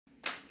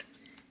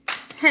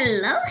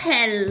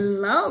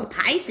Hello,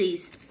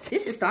 Pisces.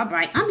 This is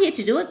Starbright. I'm here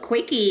to do a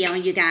quickie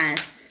on you guys.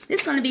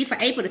 This is going to be for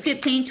April the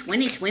 15th,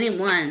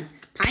 2021.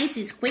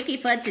 Pisces quickie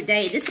for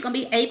today. This is going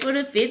to be April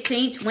the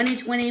 15th,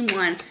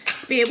 2021.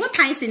 Spirit, what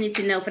Pisces need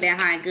to know for their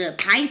high and good?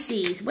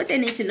 Pisces, what they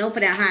need to know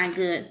for their high and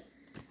good?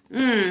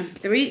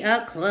 3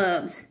 of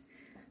clubs.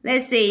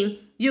 Let's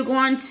see. You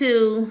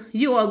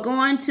are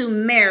going to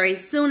marry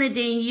sooner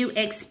than you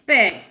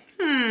expect.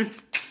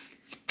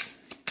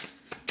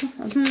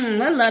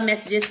 What love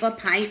messages for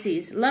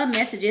Pisces? Love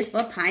messages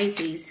for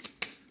Pisces.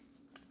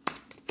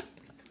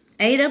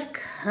 8 of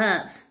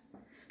Cups.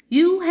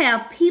 You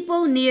have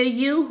people near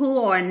you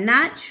who are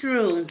not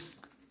true.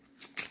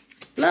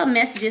 Love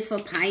messages for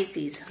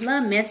Pisces.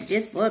 Love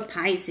messages for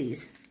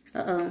Pisces.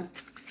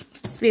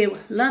 Spirit,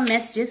 love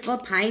messages for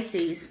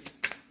Pisces.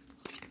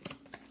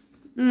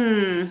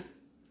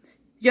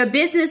 Your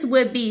business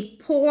will be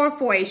poor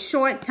for a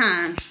short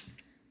time.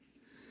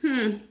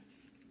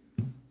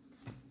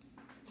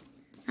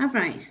 All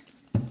right.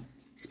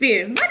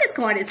 Spirit, why this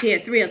card is here?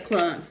 3 of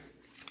Clubs.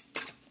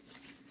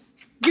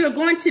 You are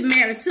going to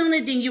marry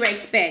sooner than you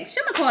expect. Show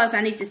me cards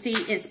I need to see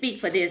and speak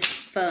for this,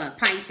 for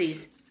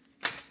Pisces.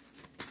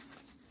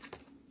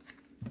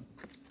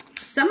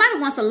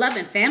 Somebody wants a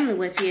loving family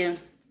with you.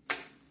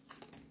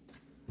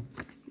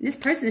 This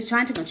person is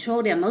trying to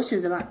control their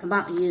emotions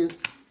about you.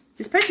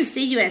 This person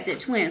see you as their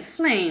twin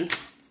flame.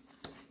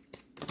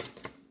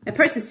 The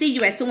person see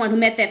you as someone who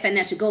met their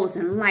financial goals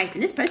in life.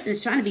 And this person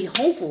is trying to be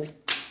hopeful.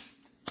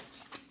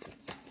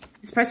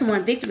 This person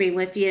wants victory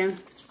with you.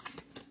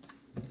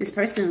 This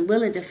person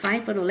willing to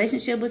fight for the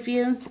relationship with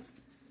you.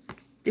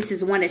 This is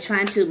the one that's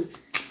trying to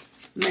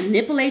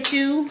manipulate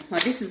you. Or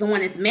this is the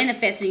one that's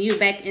manifesting you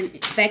back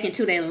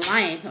into their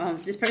life.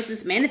 This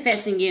person's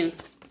manifesting you.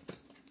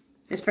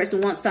 This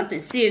person wants something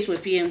serious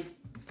with you.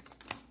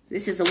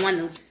 This is the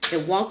one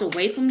that walked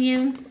away from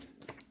you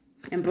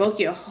and broke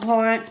your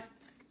heart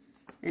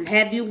and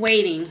have you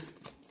waiting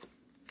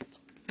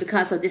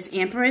because of this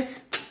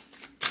Empress.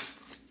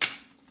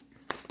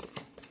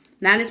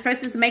 Now this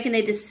person is making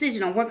a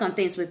decision on work on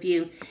things with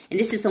you. And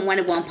this is someone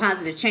that wants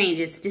positive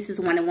changes. This is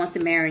one that wants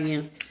to marry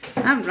you.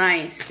 All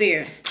right,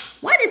 Spirit.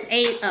 Why this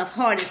 8 of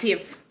Hearts is here?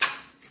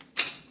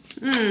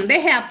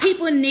 They have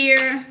people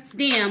near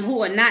them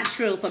who are not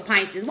true for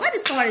Pisces. Why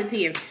this card is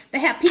here? They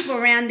have people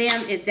around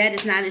them. If that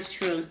is not as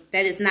true.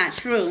 That is not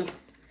true.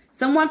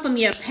 Someone from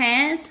your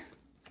past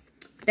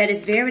that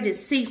is very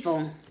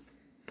deceitful.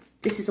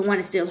 This is the one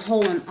that's still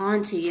holding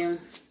on to you.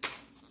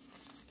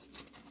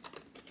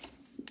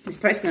 This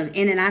person comes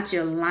in and out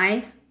your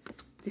life.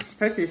 This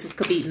person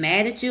could be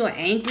mad at you or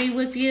angry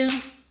with you.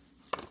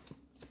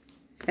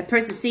 That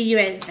person see you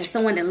as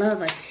someone that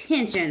loves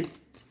attention.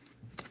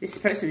 This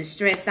person is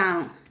stressed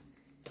out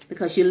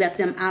because you left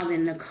them out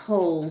in the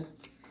cold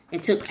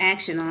and took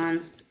action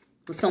on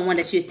with someone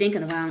that you're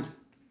thinking about.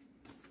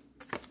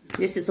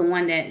 This is the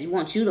one that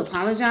wants you to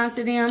apologize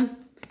to them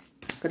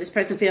because this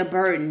person feel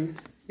burdened.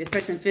 That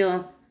person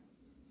feel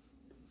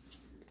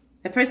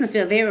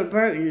very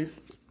burdened.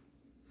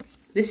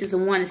 This is the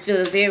one that's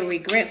feeling very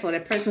regretful.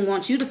 That person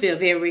wants you to feel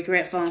very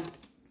regretful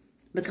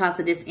because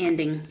of this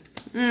ending.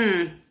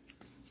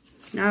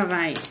 All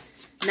right.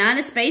 9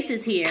 of Spades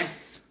is here.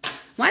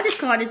 Why this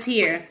card is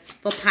here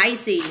for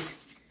Pisces?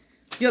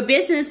 Your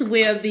business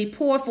will be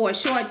poor for a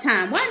short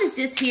time. Why is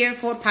this here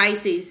for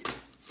Pisces?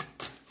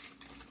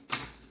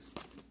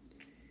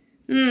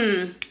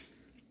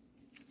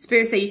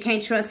 Spirit say you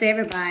can't trust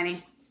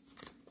everybody.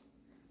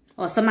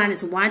 Or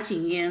somebody's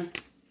watching you.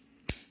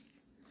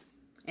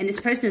 And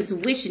this person is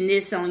wishing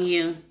this on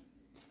you.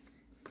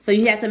 So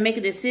you have to make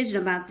a decision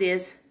about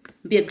this.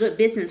 Be a good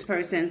business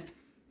person.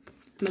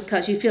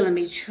 Because you're feeling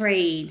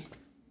betrayed.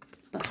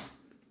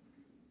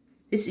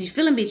 You're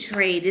feeling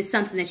betrayed. It's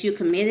something that you're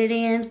committed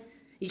in.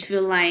 You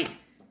feel like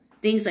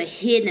things are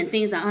hidden and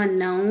things are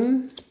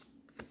unknown.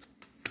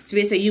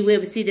 Spirit, so you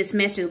will see this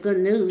message of good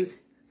news.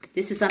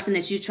 This is something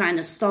that you're trying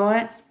to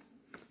start.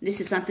 This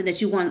is something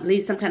that you want to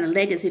leave some kind of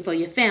legacy for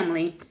your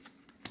family.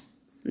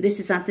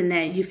 This is something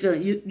that you feel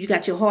you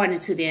got your heart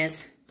into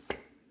this.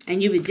 And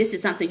this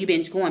is something you've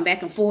been going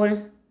back and forth.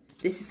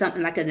 This is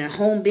something like in a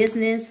home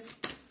business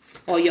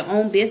or your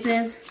own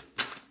business.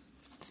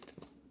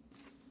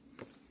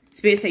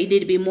 Spirit say you need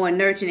to be more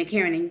nurturing and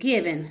caring and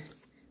giving.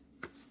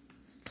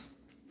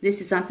 This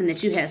is something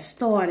that you have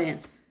started.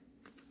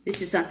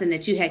 This is something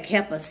that you had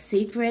kept a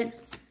secret.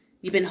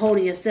 You've been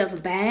holding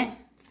yourself back.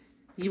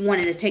 You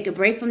wanted to take a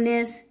break from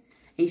this.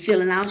 And you're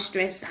feeling all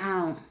stressed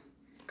out.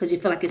 Because you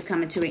feel like it's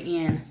coming to an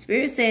end.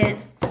 Spirit said,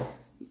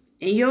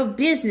 in your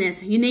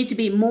business, you need to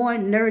be more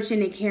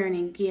nurturing and caring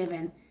and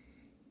giving.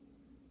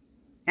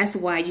 That's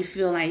why you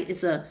feel like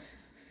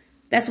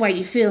that's why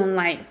you feeling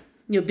like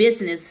your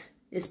business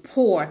is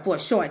poor for a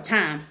short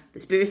time. The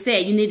Spirit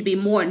said you need to be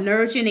more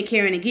nurturing and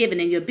caring and giving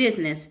in your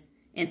business.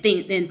 And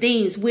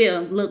things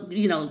will look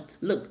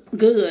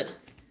good.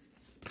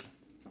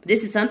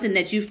 This is something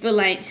that you feel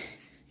like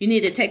you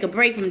need to take a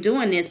break from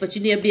doing this, but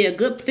you need to be a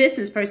good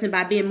business person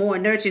by being more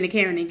nurturing and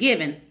caring and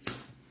giving.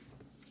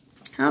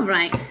 All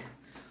right.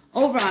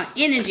 overall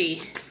energy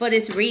for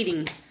this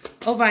reading.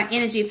 Overall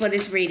energy for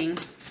this reading.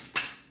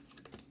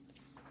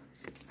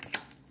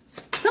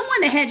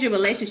 Someone that had your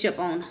relationship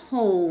on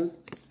hold.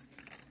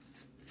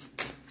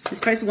 This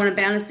person want to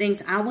balance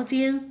things out with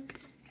you.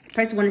 This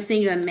person want to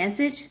send you a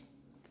message.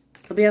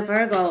 Could be a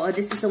Virgo, or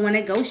this is someone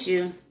that ghosts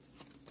you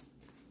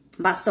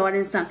about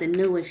starting something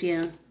new with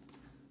you.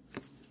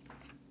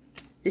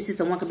 This is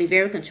someone could be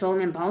very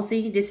controlling and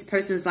bossy. This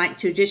person is like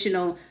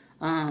traditional.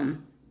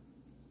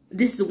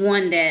 This is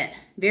one that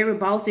very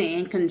bossy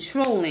and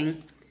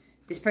controlling.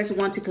 This person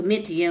wants to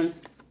commit to you.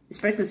 This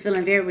person is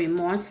feeling very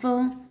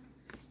remorseful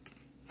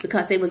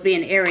because they was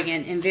being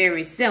arrogant and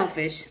very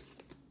selfish.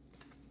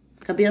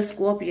 Could be a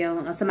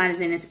Scorpio, or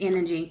somebody's in this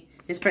energy.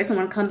 This person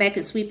want to come back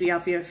and sweep you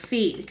off your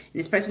feet. And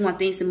this person want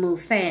things to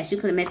move fast. You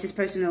could have met this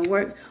person at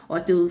work or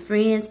through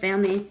friends,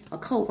 family, or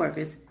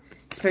co-workers.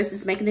 This person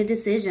is making a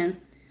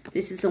decision.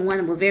 This is someone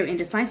who is very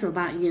indecisive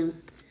about you.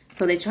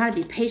 So they try to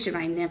be patient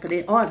right now because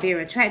they are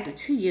very attracted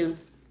to you.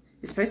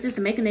 This person is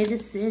making a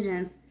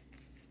decision.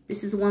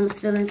 This is one who's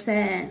feeling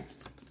sad.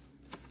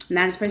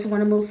 Now this person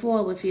want to move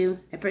forward with you.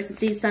 That person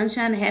sees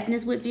sunshine and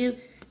happiness with you.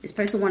 This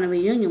person want a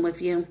reunion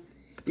with you.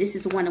 This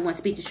is the one that wants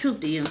to speak the truth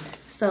to you.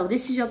 So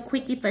this is your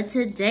quickie for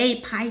today,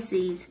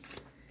 Pisces.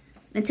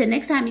 Until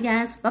next time, you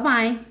guys.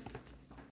 Bye-bye.